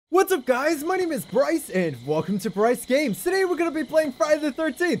What's up guys, my name is Bryce and welcome to Bryce Games. Today we're going to be playing Friday the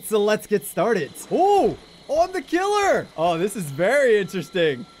 13th, so let's get started. Oh, I'm the killer. Oh, this is very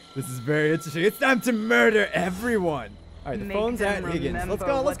interesting. It's time to murder everyone. All right, the phone's at Higgins.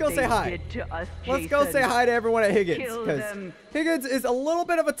 Let's go say hi. Let's go say hi to everyone at Higgins, because Higgins is a little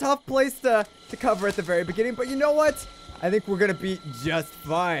bit of a tough place to cover at the very beginning, but you know what? I think we're going to be just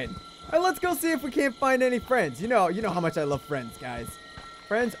fine. All right, let's go see if we can't find any friends. You know how much I love friends, guys.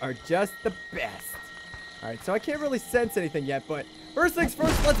 Friends are just the best. Alright, so I can't really sense anything yet, but first things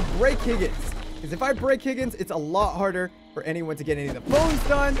first, let's break Higgins. Because if I break Higgins, it's a lot harder for anyone to get any of the phones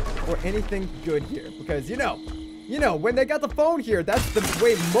done or anything good here. Because, you know, when they got the phone here, that's the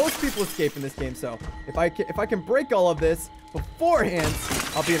way most people escape in this game. So if I can break all of this beforehand,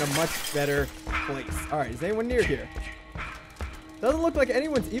 I'll be in a much better place. Alright, is anyone near here? Doesn't look like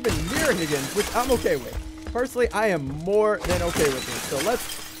anyone's even near Higgins, which I'm okay with. Personally, I am more than okay with this. So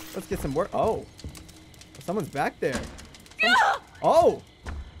let's get some work. Oh, someone's back there. Oh,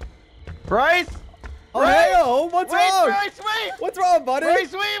 Bryce. Oh, hey, what's wrong? Bryce, wait. What's wrong, buddy?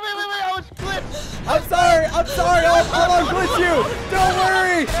 Bryce, wait. I was glitched. I'm sorry. I'll unglitch you. Don't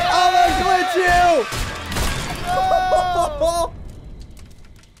worry. I'll unglitch you. No.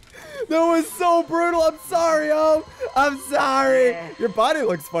 That was so brutal. I'm sorry, I'm sorry. Yeah. Your body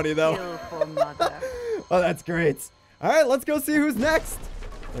looks funny, though. Oh, that's great. All right, let's go see who's next.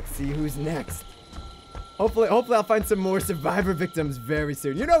 Hopefully I'll find some more survivor victims very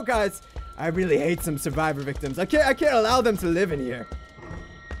soon. You know, guys, I really hate some survivor victims. I can't allow them to live in here.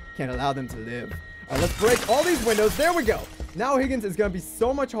 Can't allow them to live. All right, let's break all these windows. There we go. Now Higgins is going to be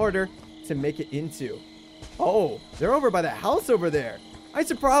so much harder to make it into. Oh, they're over by that house over there. I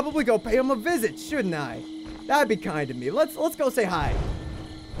should probably go pay him a visit, shouldn't I? That'd be kind of me. Let's go say hi.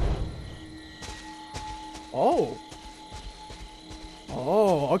 Oh,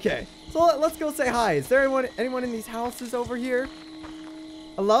 okay. So let's go say hi. Is there anyone in these houses over here?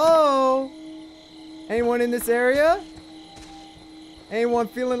 Hello? Anyone in this area? Anyone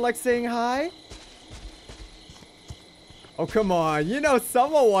feeling like saying hi? Oh, come on. You know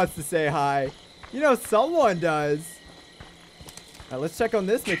someone wants to say hi. You know someone does. All right, let's check on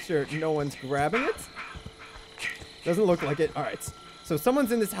this. Make sure no one's grabbing it. Doesn't look like it. All right. So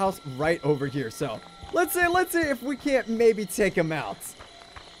someone's in this house right over here. So let's see if we can't maybe take him out.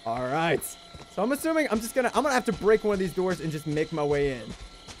 All right. So I'm assuming I'm gonna have to break one of these doors and just make my way in.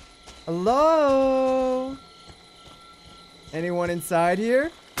 Hello? Anyone inside here?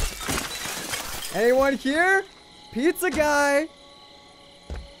 Anyone here? Pizza guy.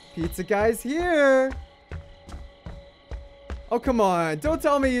 Pizza guy's here. Oh, come on. Don't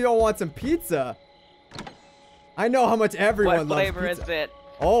tell me you don't want some pizza. I know how much everyone loves pizza. What flavor is it?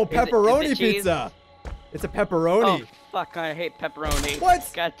 Oh, pepperoni pizza. It's a pepperoni. Oh, fuck. I hate pepperoni. What?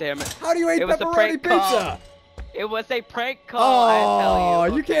 God damn it. How do you hate pepperoni pizza? It was a prank call, I tell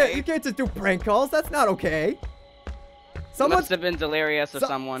you. Okay? You can't just do prank calls. That's not okay. Must have been Delirious or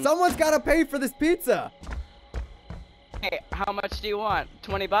someone. Someone's got to pay for this pizza. Hey, how much do you want?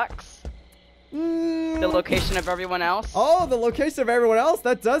 20 bucks? The location of everyone else? Oh, the location of everyone else?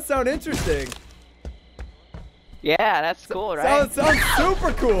 That does sound interesting. Yeah, that's cool, right? Sounds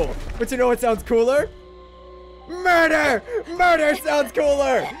super cool. But you know what sounds cooler? Murder! Murder sounds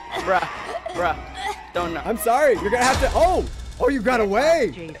cooler! Bruh. Don't know. I'm sorry. You're gonna have to... Oh, you got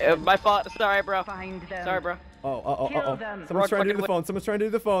away. My fault. Sorry, bro. Sorry, bro. Oh. Someone's trying to do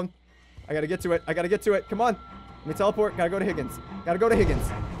the phone. I gotta get to it. Come on. Let me teleport. Gotta go to Higgins.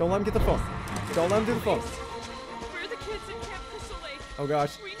 Don't let him get the phone. Don't let him do the phone. We're the kids in Camp Crystal Lake. Oh,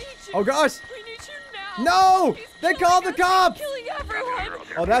 gosh. We need you. Oh, gosh. We need you now. No! They called the cops! Killing everyone.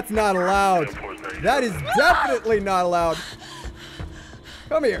 Oh, that's not allowed. That is definitely not allowed.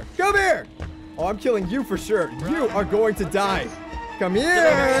 Come here. Oh, I'm killing you for sure. You are going to die. Come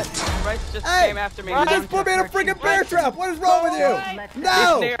here. Bryce just came after me. You just put me in a freaking bear trap. What is wrong with you?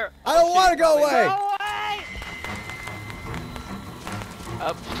 No! I don't want to go away. Go away!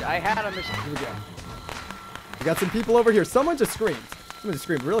 Oh, I had him. Here we go. We got some people over here. Someone just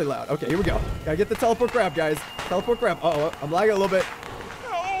screamed really loud. Okay, here we go. Gotta get the teleport grab, guys. Teleport grab. Uh-oh, I'm lagging a little bit.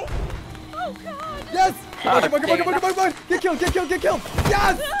 No. Oh, God. Yes! Come on. Get killed.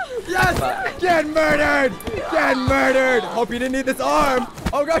 Yes! Get murdered. Hope you didn't need this arm.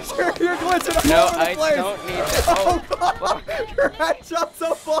 Oh, gosh, you're glitching all over the place. No, I don't need it. Oh, God. Your head shot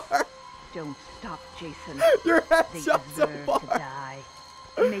so far. Don't stop, Jason. Your head shot so far.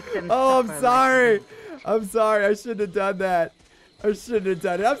 Oh, I'm sorry. I shouldn't have done that. I'm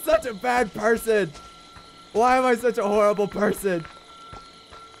such a bad person. Why am I such a horrible person?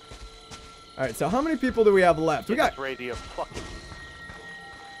 All right, so how many people do we have left? We got radio fucking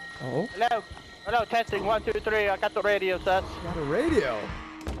Oh, Hello. Hello, testing 1, 2, 3. I got the radio set. got a radio.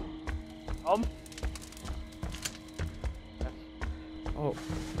 Oh,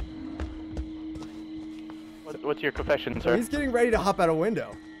 What's your confession, so sir? he's getting ready to hop out a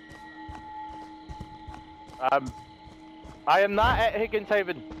window. I am not at Higgins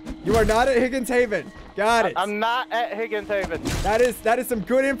Haven. You are not at Higgins Haven. Got it. I'm not at Higgins Haven. That is some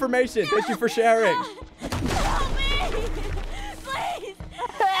good information. Thank you for sharing. Help me! Please!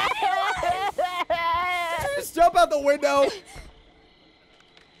 Just jump out the window.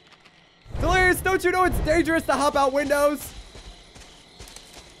 Delirious, don't you know it's dangerous to hop out windows?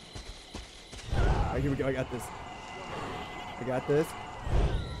 All right, here we go. I got this. I got this.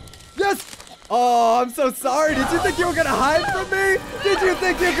 Yes! Oh, I'm so sorry. Did you think you were going to hide from me? Did you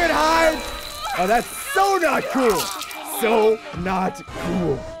think you could hide? Oh, that's so not cool. So not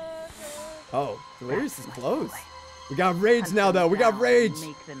cool. Oh, Delirious is close. We got rage now, though. We got rage.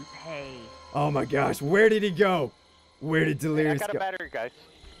 Make them pay. Oh, my gosh. Where did he go? Where did I Delirious got a go? battery, guys.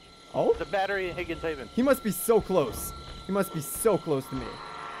 Oh? The battery in Higgins Haven. He must be so close. He must be so close to me.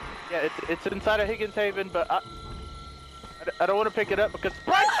 Yeah, it's inside of Higgins Haven, but I don't want to pick it up because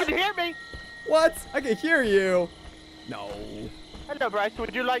Bryce can hear me. What? I can hear you. No. Hello, Bryce.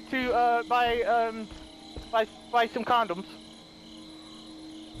 Would you like to buy some condoms?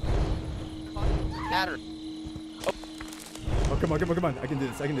 Oh, come on, come on, come on. I can do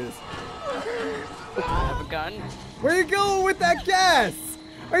this. I can do this. I have a gun. Where you going with that gas?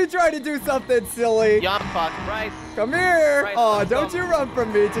 Are you trying to do something silly? Young fuck, Bryce. Come here. Bryce, Oh, let's don't go. you run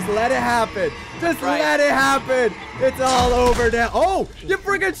from me. Just let it happen. Just Bryce. let it happen. It's all over now. Oh, you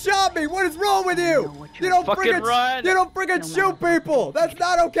freaking shot me. What is wrong with you? You don't Fucking freaking run. You don't freaking shoot people. That's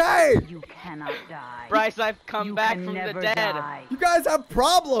not okay. You cannot die. Bryce, I've come you back can from the never dead. die. You guys have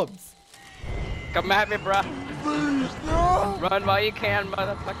problems. Come at me, bruh. Run while you can,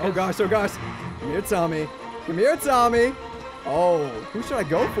 motherfucker. Oh gosh, oh gosh. Come here, Tommy. Come here, Tommy. Oh, who should I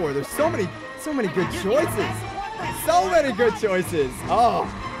go for? There's so many good choices. So many good choices. Oh,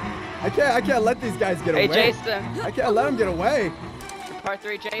 I can't let these guys get Hey, away. Jason. I can't let them get away. Part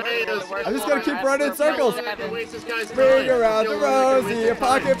 3, Jason. I'm just gonna keep running in circles. Bring around the rosy, a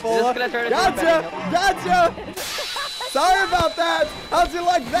pocket full of. Gotcha, gotcha. Sorry about that. How'd you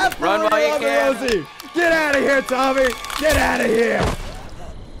like that? Run while you around the can. rosy? Get out of here, Tommy. Get out of here.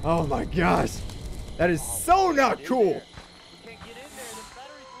 Oh my gosh, that is so not cool.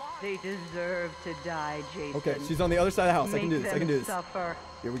 They deserve to die, Jason. Okay, she's on the other side of the house. I can do Make this. I can them do this. Suffer.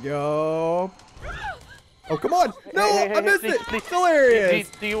 Here we go. Oh, come on. No, Hey, I missed please, it. please. Delirious.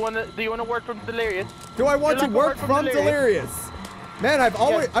 Do you want to work from Delirious? Do I want to You'd like work from Delirious? Man, I've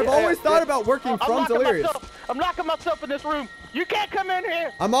always thought about working from locking Delirious. I'm locking myself in this room. You can't come in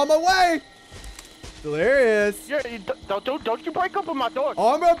here. I'm on my way. Delirious. Don't you break open my door.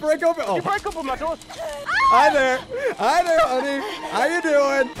 Oh, I'm gonna break open. You Oh, break open my door. hi there. Hi there, honey. How you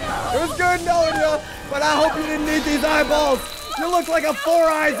doing? It was good knowing you, but I hope you didn't need these eyeballs. You look like a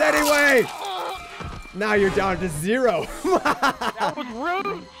 4 eyes anyway. Now you're down to 0. That was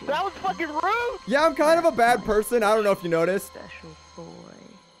rude. That was fucking rude. Yeah, I'm kind of a bad person. I don't know if you noticed. Special boy.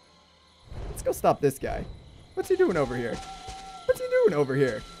 Let's go stop this guy. What's he doing over here? What's he doing over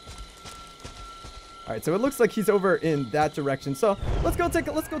here? All right, so it looks like he's over in that direction. So let's go take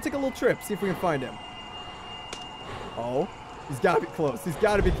a little trip, see if we can find him. Oh, he's got to be close. He's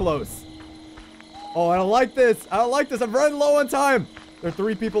got to be close. Oh, I don't like this. I don't like this. I'm running low on time. There are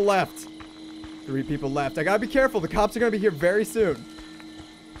 3 people left. 3 people left. I gotta be careful. The cops are gonna be here very soon.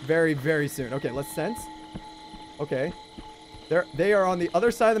 Very, very soon. Okay, let's sense. Okay. They are on the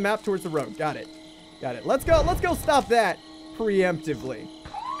other side of the map towards the road. Got it. Got it. Let's go stop that preemptively.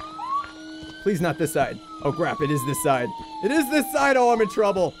 Please not this side. Oh crap, it is this side. It is this side. Oh, I'm in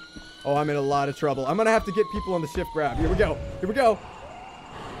trouble. Oh, I'm in a lot of trouble. I'm gonna have to get people on the shift grab. Here we go. Here we go.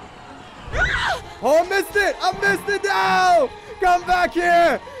 Oh, I missed it. I missed it now. Come back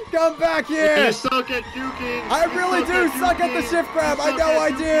here. Come back here! You suck at juking! I really do suck at the shift grab! I know I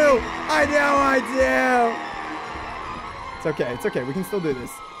do! I know I do! It's okay, it's okay. We can still do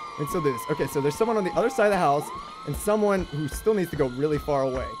this. We can still do this. Okay, so there's someone on the other side of the house and someone who still needs to go really far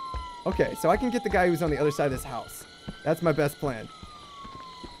away. Okay, so I can get the guy who's on the other side of this house. That's my best plan.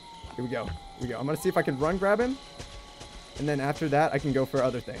 Here we go. Here we go. I'm gonna see if I can run grab him. And then after that, I can go for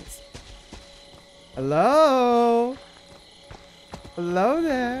other things. Hello? Hello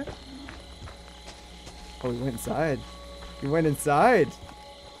there. Oh, he went inside. He went inside.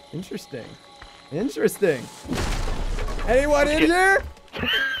 Interesting. Interesting. Anyone in here?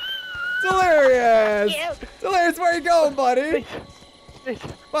 Delirious. Delirious, where you going, buddy?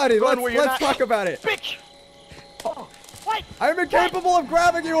 Buddy, let's talk about it. Bitch! Oh, what? I'm incapable of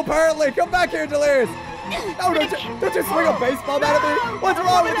grabbing you, apparently. Come back here, Delirious. No, don't you swing a baseball bat at me. What's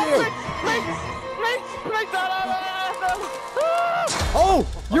wrong with you? Oh,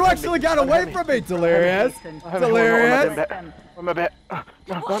 you actually got away from me, Delirious. Delirious. On my back.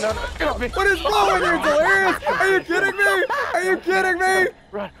 No, get off me. What is wrong with you, Delirious? Are you kidding me? Are you kidding me?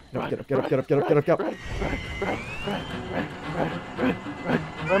 Run. No, get up. Run,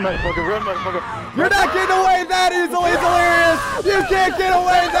 motherfucker. You're not getting away that easily, Delirious. You can't get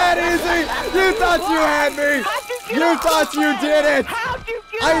away that easy. You thought you had me. You thought you did it.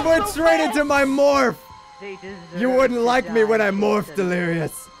 I went straight into my morph. You wouldn't like me when I morphed,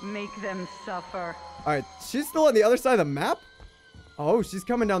 Delirious. Make them suffer. All right, she's still on the other side of the map. Oh, she's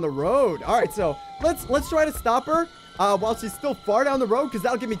coming down the road. All right, so let's try to stop her while she's still far down the road, because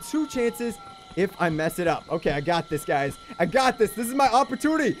that'll give me 2 chances if I mess it up. Okay, I got this, guys. I got this. This is my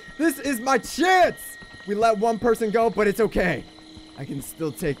opportunity. This is my chance. We let one person go, but it's okay. I can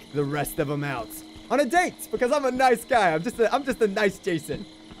still take the rest of them out on a date, because I'm a nice guy. I'm just a nice Jason.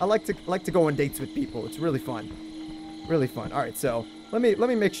 I like to go on dates with people. It's really fun. Really fun. All right, so let me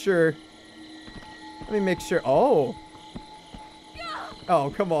make sure. Let me make sure. Oh,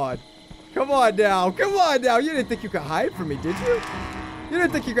 come on. Come on now. You didn't think you could hide from me, did you? You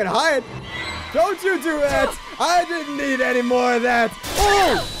didn't think you could hide. Don't you do that. I didn't need any more of that.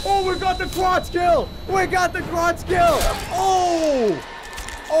 Oh, we got the crotch kill.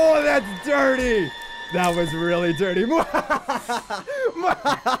 Oh, that's dirty. That was really dirty.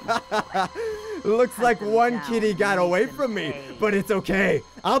 Looks like one kitty got away from me, but it's okay.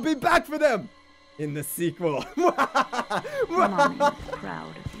 I'll be back for them in the sequel. Mommy is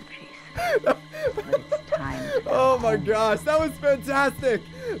proud of you, Jason. But it's time to Oh my gosh, that was fantastic.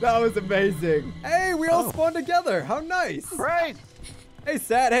 That was amazing. Hey, we all spawned together. How nice. Great. Hey,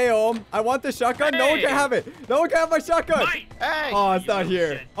 Sat. Hey, Ohm. I want the shotgun. No one can have it. No one can have my shotgun. Hey. Oh, it's not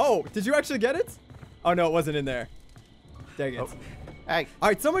here. Oh, did you actually get it? Oh, no, it wasn't in there. Dang it. Oh. Hey. All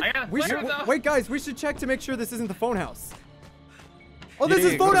right, someone. Wait, guys. We should check to make sure this isn't the phone house. Oh, this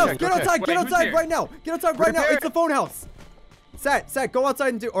is phone house. Get outside. Get outside right now. Get outside right now. It's the phone house. Sat, go outside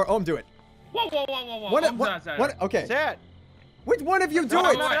and do, or Ohm, do it. Whoa. What? Okay. Sat. Which one of you do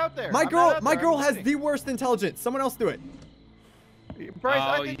I'm it? not out there. My I'm girl not has out the worst intelligence. Someone else do it. Bryce,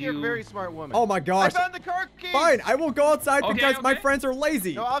 I think you're a very smart woman. Oh my gosh. I found the car key. Fine, I will go outside because my friends are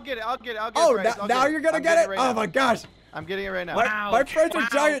lazy. No, I'll get it. Oh, Bryce, now you're gonna get it? Right Oh now. my gosh. I'm getting it right now. My friends are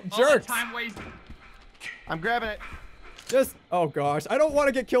giant jerks. I'm grabbing it. Oh gosh, I don't want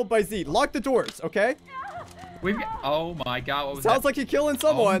to get killed by Z. Lock the doors, okay? Oh my god, what was Sounds that? like you're killing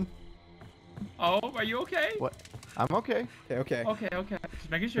someone. Oh, are you okay? What? I'm okay. Okay.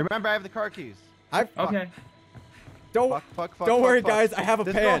 Just making sure. Remember, I have the car keys. Okay. Don't Fuck, worry, fuck. guys. I have a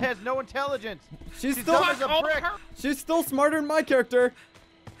This pan. girl has no intelligence. She's dumb as a brick. She's still smarter than my character.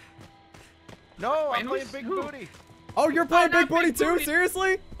 No, I'm Wait, playing Big who? Booty. Oh, you're playing not Big Booty Big too? Booty.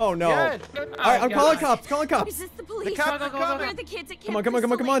 Seriously? Oh no. Yes. All right, I'm calling cops. Is this the police? The cops are Go. Where coming. are the kids at Come on. Camp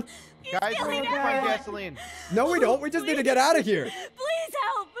Crystal? Guys, we need to find gasoline. No, we don't. We just need to get out of here. Please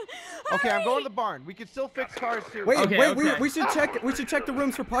help. Okay, I'm Hurry. going to the barn. We can still fix cars too. Wait, Okay. we should check. We should check the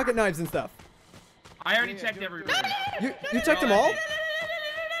rooms for pocket knives and stuff. I already checked every room. You checked them all?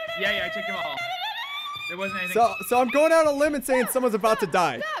 Yeah, I checked them all. There wasn't anything. So I'm going out on a limb and saying someone's about to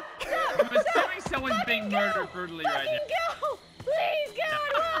die. I'm assuming someone's being murdered brutally right now. Go. Please go.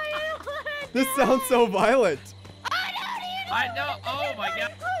 This sounds so violent. I know. Oh my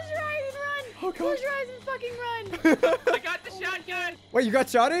god. Close your eyes and run. Oh, Close gosh. your eyes and fucking run. I got the shotgun. Wait, you got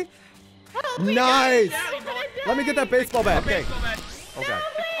shotty? Help me. Nice. Shotty, boy. Let me get that baseball bat. Okay. Baseball bat. Oh god.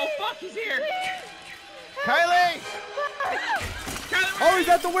 Oh fuck, he's here. Kylie! Oh, he's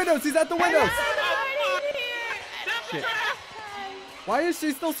at the windows. He's at the windows. Shit. Why is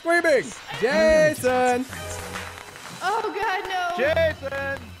she still screaming? Jason. Oh god, no.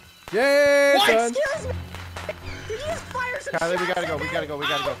 Jason! Jason. Excuse me. Did you just fire some Kylie, we gotta shots go. at We me? gotta go.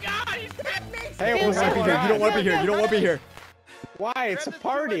 Oh god, he's Hey, you don't want to be here. You don't want to be here. You don't want to be here. Why? It's a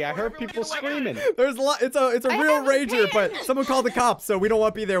party. I heard people screaming. There's a lot. It's a real have a rager, pen. but someone called the cops, so we don't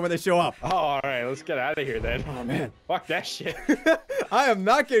want to be there when they show up. Oh, all right. Let's get out of here then. Oh man. Fuck that shit. I am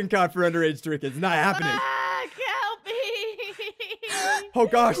not getting caught for underage drinking. It's not happening. Help me. Oh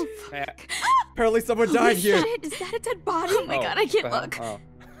gosh. Apparently someone died here. Is that a dead body? Oh my god, I can't look.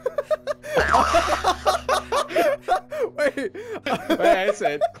 Wait. Hey, it's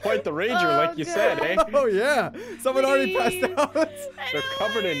quite the rager, like you said, eh? Oh yeah. Someone already passed out. They're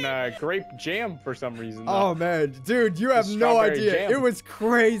covered in grape jam for some reason. Though. Oh man, dude, you have no Strawberry idea. jam. It was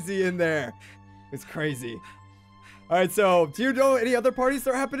crazy in there. It's crazy. All right, so do you know any other parties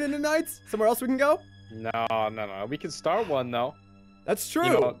that are happening tonight? Somewhere else we can go? No. We can start one though. That's true.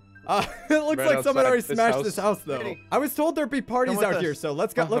 You know, It looks right like someone outside already this smashed house. this house, though. Hey. I was told there'd be parties Come with out here, us. so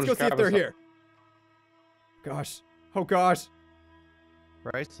let's go. I'll Let's go just see if grab they're us here. Gosh. Oh gosh.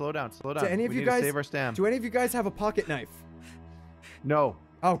 Bryce, slow down, slow down. Do any of we you need to guys? save our stam. Do any of you guys have a pocket knife? No.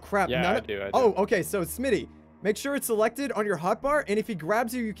 Oh crap. Yeah, none I of- do. Oh, okay. So Smitty, make sure it's selected on your hotbar, and if he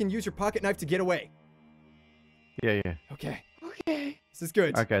grabs you, you can use your pocket knife to get away. Yeah. Okay. Okay. This is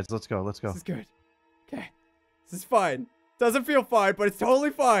good. All right, guys, let's go. Let's go. This is good. Okay. This is fine. Doesn't feel fine, but it's totally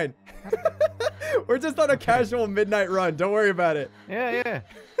fine. We're just on a casual midnight run. Don't worry about it. Yeah.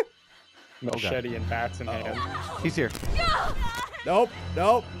 Machete and bats in hand. He's here. Nope.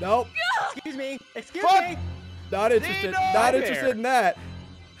 Excuse me. Not interested. Dino! Not Hi interested there. in that.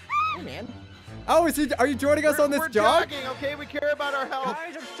 Hey, man. Oh, are you joining us on this We're jog? jogging, okay? We care about our health.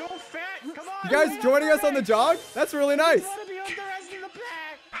 Guys, I'm so fat. Come on. You guys joining us on the jog? That's really nice. I want to be on the rest of the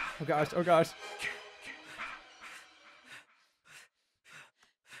pack. Oh gosh. Oh gosh.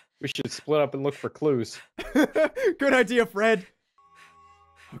 We should split up and look for clues. Good idea, Fred.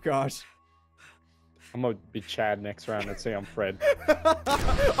 Oh gosh. I'm gonna be Chad next round and say I'm Fred.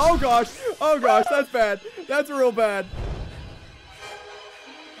 Oh gosh. Oh gosh. That's bad. That's real bad.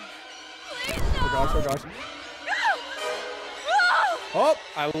 Oh gosh. Oh gosh. Oh.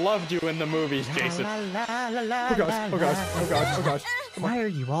 I loved you in the movies, Jason. Oh gosh. Oh gosh. Oh gosh. Oh gosh. Why are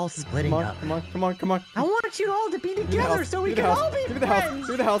you all splitting Come on. up? Come on. Come on. Come on. I want you all to be Give me the together house. so we Give me can the house. all be Give me the house. friends.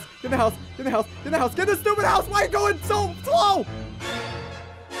 Give me the house. Give me the house. Give me the house. Give me the house. Get the stupid house. Why are you going so slow?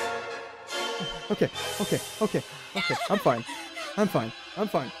 Okay. I'm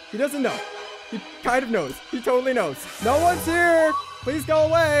fine. He doesn't know. He kind of knows. He totally knows. No one's here. Please go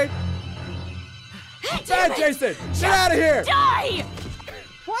away. Bad Jason. Get out of here. Die!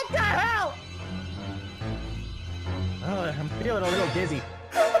 What the hell? Oh, I'm feeling a little dizzy.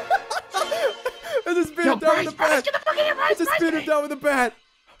 I just beat him down with a bat. I just beat him down with a bat.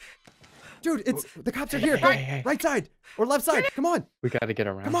 Dude, the cops are here. Go right side or left side. Come on. We gotta get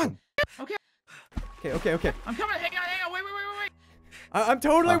around. Come on. Okay. Okay. I'm coming. Hang on. Wait. I'm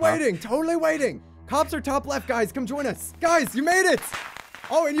totally waiting. Cops are top left, guys. Come join us. Guys, you made it.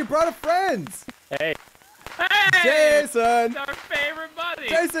 Oh, and you brought a friend. Hey, Jason. It's our favorite buddy.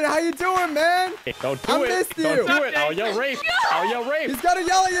 Jason, how you doing, man? hey, don't I do it. missed you. Don't do it. I'll yell rape. He's gotta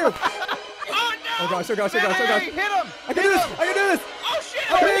yell at you. Oh no! Oh gosh. Hit him. I can do this. Oh shit!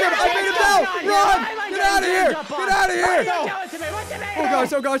 I beat him down. Run. Get out of here. Oh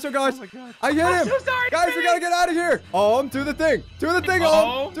gosh. I hit him. so sorry, Guys, we gotta get out of here. Do the thing. Do the thing,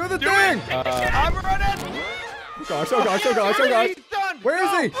 Uh-oh. Do the Do thing. it. Take the shit. I'm running. Oh gosh. He's done. Where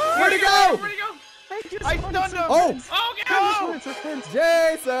is he? Go. Where'd he go? Where'd he go? I stunned him. Oh, Oh god!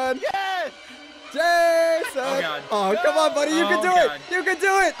 Jason. Yes. Jason! Oh, God. Oh, come on, buddy. You can Oh, do God. it. You can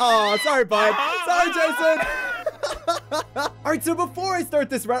do it. Oh, sorry, bud. Sorry, Jason. All right, so before I start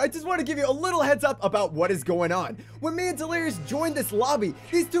this round, I just want to give you a little heads up about what is going on. When me and Delirious joined this lobby,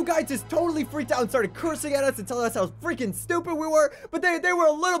 these two guys just totally freaked out and started cursing at us and telling us how freaking stupid we were. But they were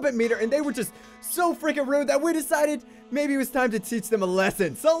a little bit meaner, and they were just so freaking rude that we decided maybe it was time to teach them a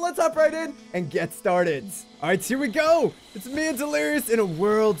lesson. So let's hop right in and get started. All right, here we go. It's me and Delirious in a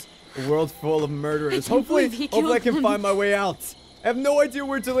world full of murderers. Hopefully I can find my way out. I have no idea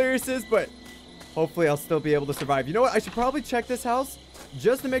where Delirious is, but hopefully I'll still be able to survive. You know what? I should probably check this house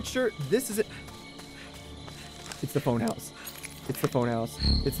just to make sure this is it. It's the phone house. It's the phone house.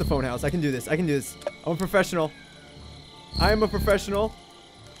 It's the phone house. I can do this. I'm a professional. I am a professional.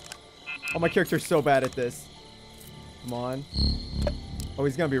 Oh, my character's so bad at this. Come on. Oh,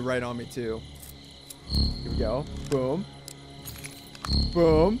 he's gonna be right on me too. Here we go. Boom.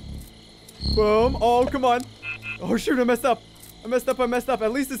 Boom. Boom. Oh, come on. Oh, shoot, I messed up.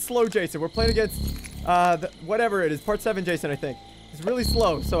 At least it's slow, Jason. We're playing against, whatever it is. Part 7 Jason, I think. He's really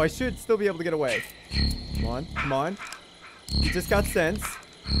slow, so I should still be able to get away. Come on. He just got sense.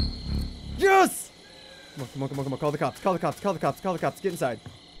 Yes! Come on. Call the cops. Get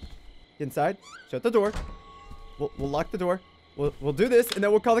inside. Shut the door. We'll lock the door. We'll do this, and then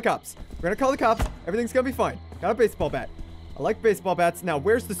we'll call the cops. We're gonna call the cops. Everything's gonna be fine. Got a baseball bat. I like baseball bats. Now,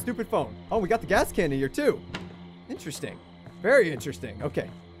 where's the stupid phone? Oh, we got the gas can in here, too. Interesting. Very interesting. Okay.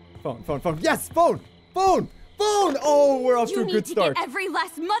 Phone. Yes, phone. Oh, we're off to a good start. Get every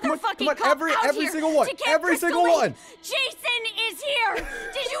last motherfucking cop every out here single one. to Camp Every Crystal single Lake. one. Jason is here.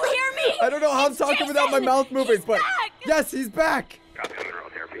 Did you hear me? I don't know how I'm It's talking without my Jason. mouth moving, He's but back. yes, he's back. Copy on the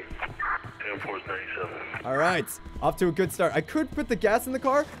therapy. 10-4-37. All right, off to a good start. I could put the gas in the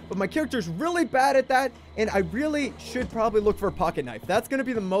car, but my character's really bad at that, and I really should probably look for a pocket knife. That's going to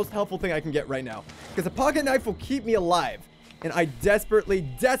be the most helpful thing I can get right now, because a pocket knife will keep me alive. and I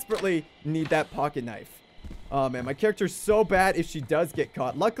desperately need that pocket knife. Oh, man, my character's so bad if she does get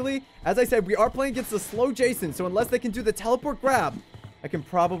caught. Luckily, as I said, we are playing against the slow Jason, so unless they can do the teleport grab, I can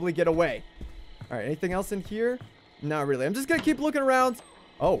probably get away. All right, anything else in here? Not really. I'm just going to keep looking around.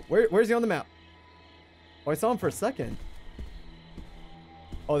 Oh, where's he on the map? Oh, I saw him for a second.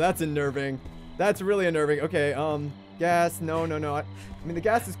 Oh, that's unnerving. That's really unnerving. Okay, gas. No. I mean, the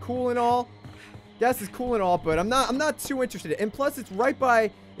gas is cool and all. Gas is cool and all, but I'm not too interested. And plus, it's right by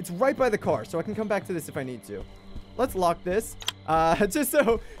the car, so I can come back to this if I need to. Let's lock this. Just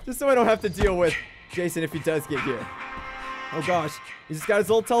so I don't have to deal with Jason if he does get here. Oh gosh, he just got his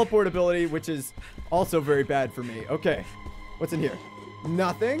little teleport ability, which is also very bad for me. Okay, what's in here?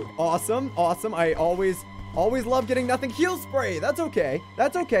 Nothing. Awesome. I always love getting nothing. Heal spray. That's okay.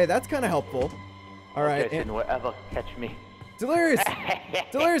 That's kind of helpful. All right. Jason, and whatever, catch me. Delirious.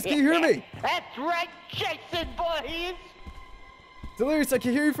 Delirious, can you hear me? That's right, Jason, boys. Delirious, I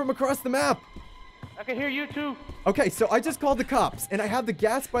can hear you from across the map. I can hear you too. Okay, so I just called the cops, and I have the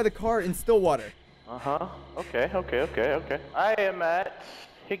gas by the car in Stillwater. Okay. I am at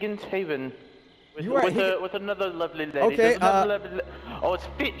Higgins Haven with another lovely lady. Okay, oh, it's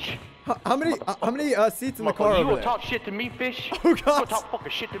Fish. How many seats in the car You over will there? talk shit to me, Fish? Oh, You God. will talk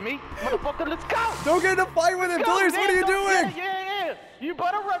fucking shit to me? Motherfucker, let's go! Don't get in a fight with him! Delirious, what are you doing? Yeah. You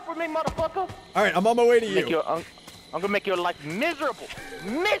better run for me, motherfucker. All right, I'm on my way to you. I'm gonna make your life miserable.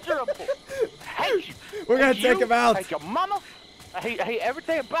 Miserable. I hate you. We're gonna Hate take you. him out. I hate your mama. I hate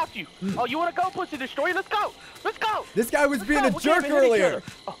everything about you. Oh, you wanna go, Pussy Destroyer? Let's go. Let's go. This guy was being a We can't jerk even hit each earlier.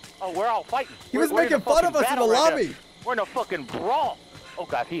 other. Oh, we're all fighting. He was We're in making a fun of fucking us in the battle right lobby. now. We're in a fucking brawl. Oh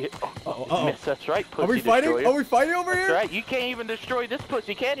God, he hit. Oh, missed. That's right, Pussy Are we fighting? Destroyer. Are we fighting over That's here? right. You can't even destroy this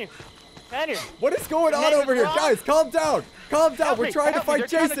pussy, can you? Can you? What is going on Name over is here? Rob. Guys, calm down. Calm down. Help We're me, trying to help me. fight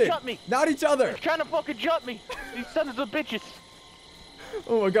They're trying to Jason. jump me. Not each other. They're trying to fucking jump me. These sons of bitches.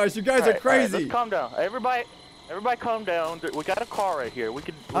 Oh my gosh, you guys All are right, all right, crazy. let's calm down. Everybody calm down. We got a car right here. We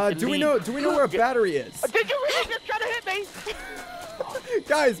could Do we know where a battery is? Did you really just try to hit me?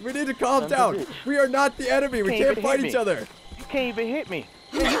 Guys, we need to calm Sons of down. bitch. We are not the enemy. We Can't can't even fight hit each me. other. You can't even hit me.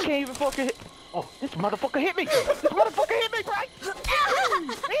 Yeah, you can't even fucking hit. Oh, this motherfucker hit me. This motherfucker hit me, Bryce.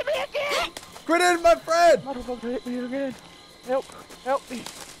 Hit me again. Quit it, my friend. Motherfucker hit me again. Help me.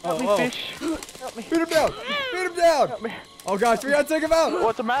 Help me, Fish. Help me. Beat him down. Beat him down. Help me. Oh gosh, we gotta take him out.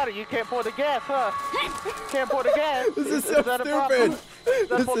 What's the matter? You can't pour the gas, huh? Can't pour the gas. This is so that a problem? stupid. Is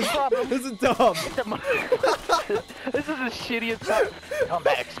that a fucking problem? This is dumb. This is the shittiest time.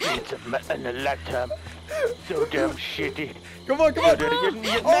 Comeback experience in a lifetime. So damn shitty. Come on. Oh,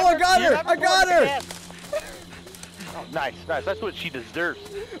 I got her. I got her. Oh, nice. That's what she deserves.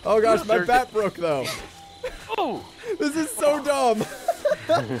 Oh gosh, my Deserves bat it. broke though. Ooh. This is so dumb.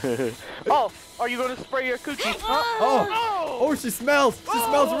 Oh, are you gonna spray your coochie? Huh? Oh, she smells. She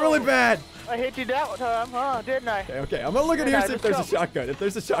smells really bad. I hit you that time, huh? Didn't I? Okay. I'm gonna look in here and see if there's a let's go. shotgun. If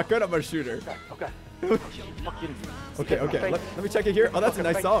there's a shotgun, I'm gonna shoot her. Okay. Okay. Let me check it here. Oh, that's a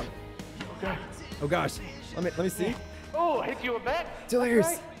nice song. Oh gosh. Let me see. Oh, hit you a back.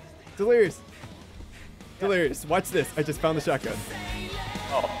 Delirious. Delirious. Watch this. I just found the shotgun.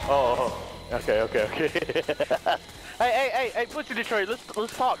 Oh. Okay. Hey, Pussy Detroit,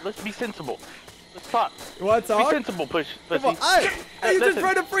 let's talk. Let's be sensible. Let's talk. You want to Be talk? sensible, Pussy. Come on. Hey, you just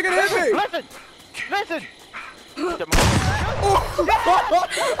tried to freaking hit me. Listen. I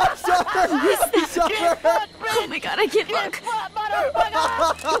shot her. Oh my god, I can't look.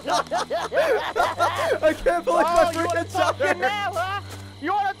 I can't believe I You wanna freaking talk shot shit her. now, huh?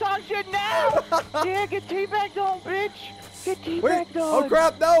 You wanna talk shit now? Yeah, get teabagged on, bitch. Get Wait. teabagged on. Oh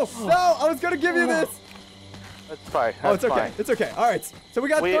crap. No. I was gonna give you this. That's fine. Oh, it's okay. It's okay. All right. So we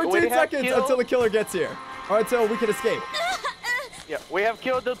got 13 have seconds killed- until the killer gets here. Or until we can escape. Yeah, we have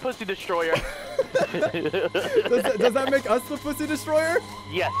killed the Pussy Destroyer. Does that make us the Pussy Destroyer?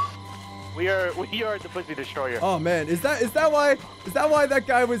 Yes. We are the Pussy Destroyer. Oh man, is that why that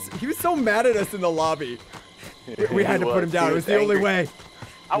guy was so mad at us in the lobby? We had to put him down. It was the only way.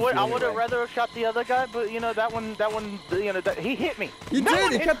 I would have rather shot the other guy, but that one, he hit me. He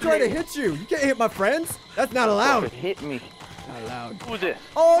did. He kept trying to hit you. You can't hit my friends. That's not allowed. Hit me. Not allowed. Who's this?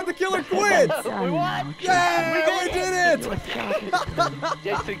 Oh, the killer quit. We won. Yeah, we did it.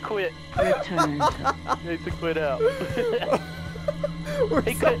 Jason quit. Return. Jason quit out.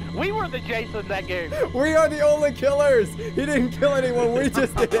 We were the Jason that game. We are the only killers. He didn't kill anyone. We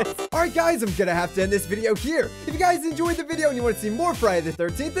just did it. All right, guys, I'm gonna have to end this video here. If you guys enjoyed the video and you want to see more Friday the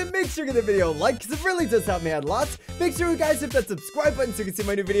 13th, then make sure to give the video a like, because it really does help me out lots. Make sure you guys hit that subscribe button so you can see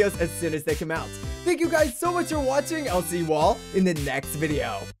my new videos as soon as they come out. Thank you guys so much for watching. I'll see you all in the next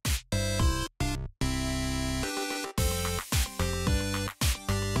video.